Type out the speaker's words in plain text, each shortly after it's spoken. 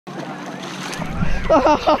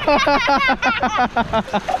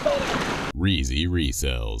Reezy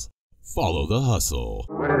Resells. Follow the hustle.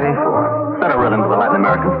 What are they for? Better run into the Latin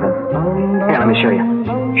American fence. Here, let me show you.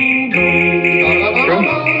 See?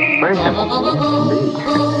 Very simple.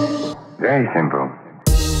 Indeed. Very simple.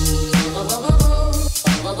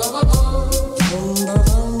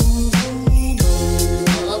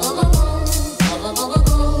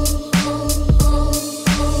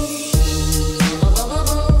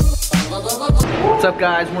 What's up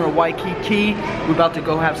guys, we're in Waikiki. We're about to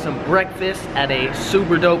go have some breakfast at a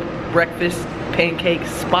super dope breakfast pancake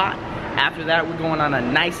spot. After that we're going on a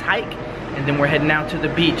nice hike and then we're heading out to the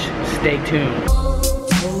beach. Stay tuned.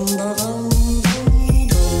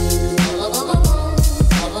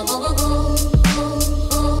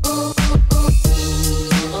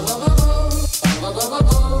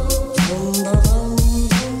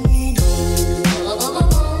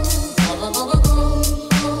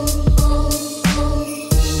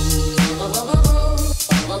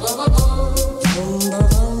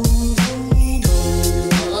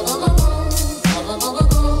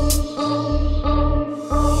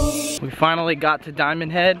 Finally got to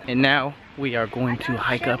Diamond Head and now we are going to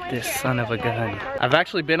hike up this son of a gun. I've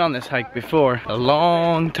actually been on this hike before a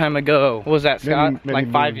long time ago. What was that, Scott? Many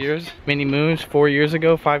like 5 years? Many moons, 4 years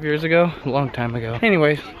ago, 5 years ago? A long time ago.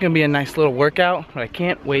 Anyways, it's gonna be a nice little workout, but I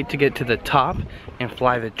can't wait to get to the top and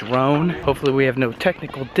fly the drone. Hopefully we have no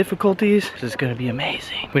technical difficulties. This is gonna be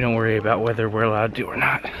amazing. We don't worry about whether we're allowed to or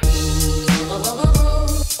not.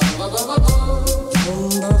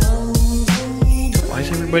 Why is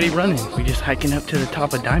everybody running? We're just hiking up to the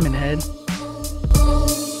top of Diamond Head.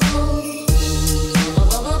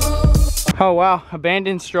 Oh wow,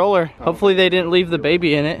 abandoned stroller. Hopefully they didn't leave the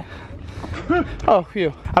baby in it. Oh,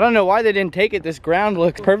 phew. I don't know why they didn't take it. This ground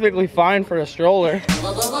looks perfectly fine for a stroller.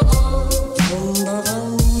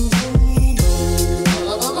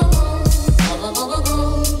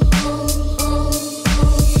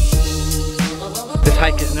 This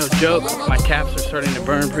hike is no joke. My calves are starting to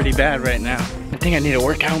burn pretty bad right now. I think I need to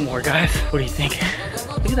work out more, guys. What do you think?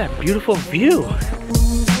 Look at that beautiful view.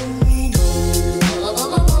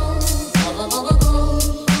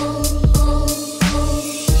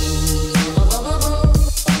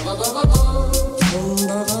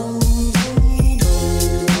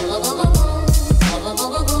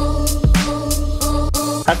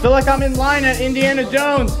 I feel like I'm in line at Indiana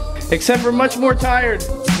Jones, except for much more tired.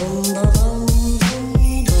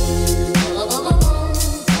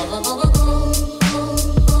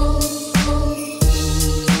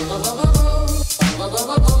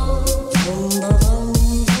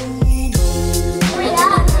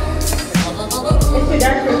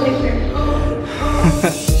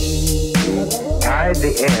 Tied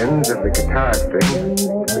the ends of the guitar strings to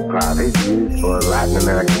the claves used for Latin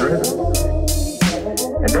American rhythm.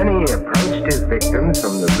 And then he approached his victims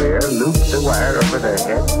from the rear, looped the wire over their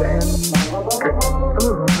heads, and...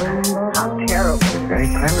 Ooh, how terrible. Very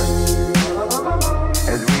clever.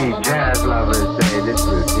 As we jazz lovers say, this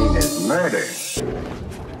routine is murder.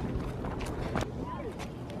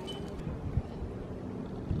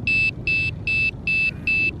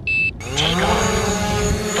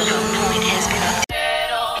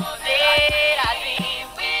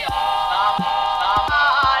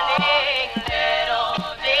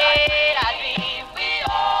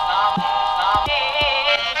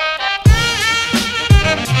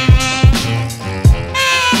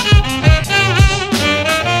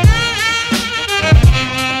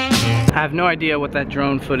 I have no idea what that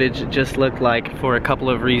drone footage just looked like for a couple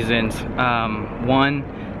of reasons. One,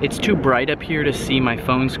 it's too bright up here to see my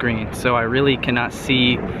phone screen, so I really cannot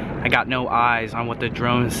see. I got no eyes on what the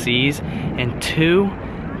drone sees. And two,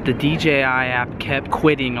 the DJI app kept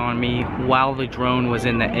quitting on me while the drone was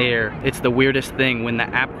in the air. It's the weirdest thing. When the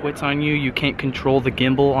app quits on you, you can't control the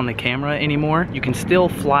gimbal on the camera anymore. You can still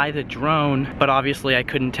fly the drone, but obviously I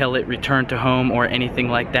couldn't tell it return to home or anything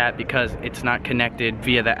like that because it's not connected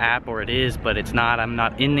via the app, or it is, but it's not. I'm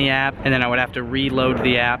not in the app. And then I would have to reload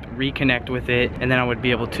the app, reconnect with it, and then I would be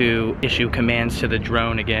able to issue commands to the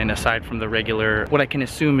drone again, aside from the regular, what I can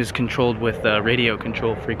assume is controlled with the radio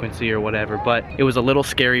control frequency or whatever. But it was a little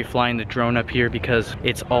scary flying the drone up here because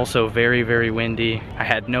it's also very, very windy. I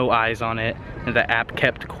had no eyes on it and the app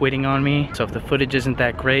kept quitting on me. So if the footage isn't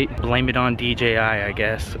that great, blame it on DJI, I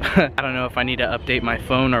guess. I don't know if I need to update my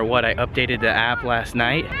phone or what. I updated the app last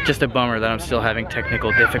night. Just a bummer that I'm still having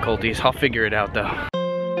technical difficulties. I'll figure it out though.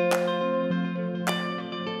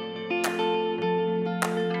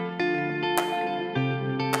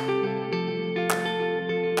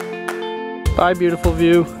 Bye, beautiful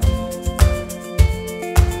view.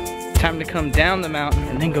 Time to come down the mountain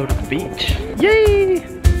and then go to the beach. Yay!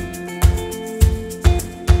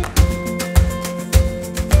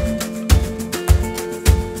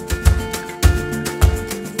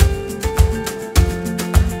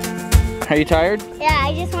 Are you tired? Yeah,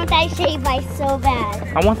 I just want that shave ice so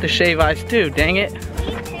bad. I want the shave ice too, dang it. Me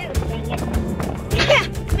too, dang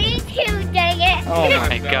it. Me too, dang it. Oh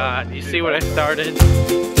my god, you see what I started?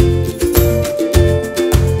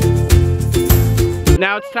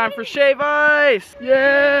 Now it's time for shave ice!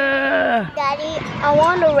 Yeah! Daddy, I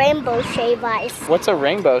want a rainbow shave ice. What's a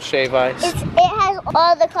rainbow shave ice? It has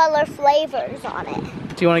all the color flavors on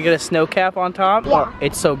it. Do you want to get a snow cap on top? Yeah. Oh,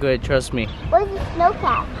 it's so good, trust me. Where's the snow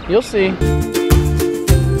cap? You'll see.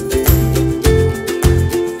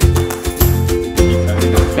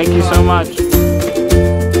 Thank you so much.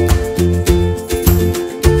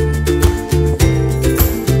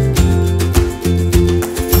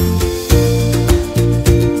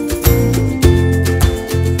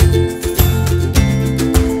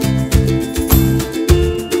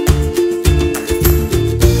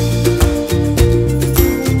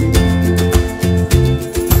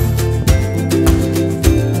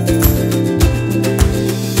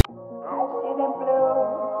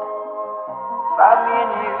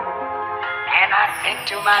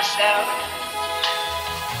 To myself,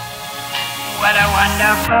 what a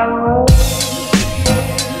wonderful world.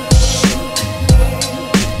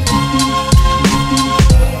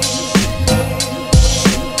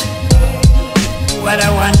 What a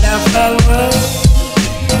wonderful world.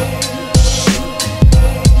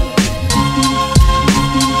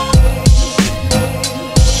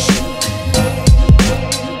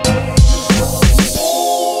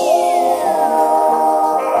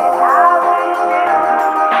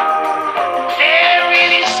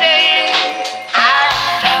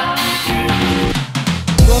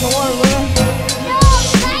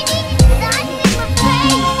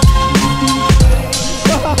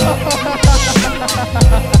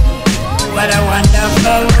 What a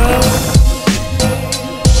wonderful world.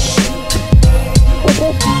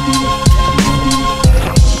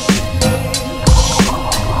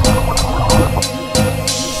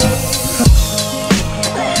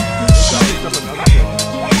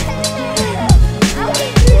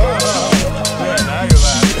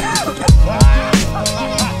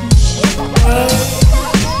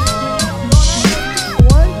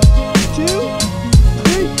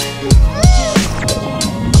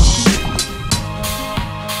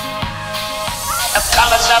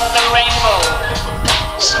 Colors of the rainbow,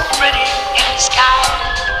 so pretty in the sky,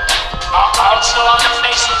 are also on the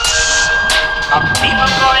faces of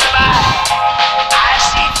people.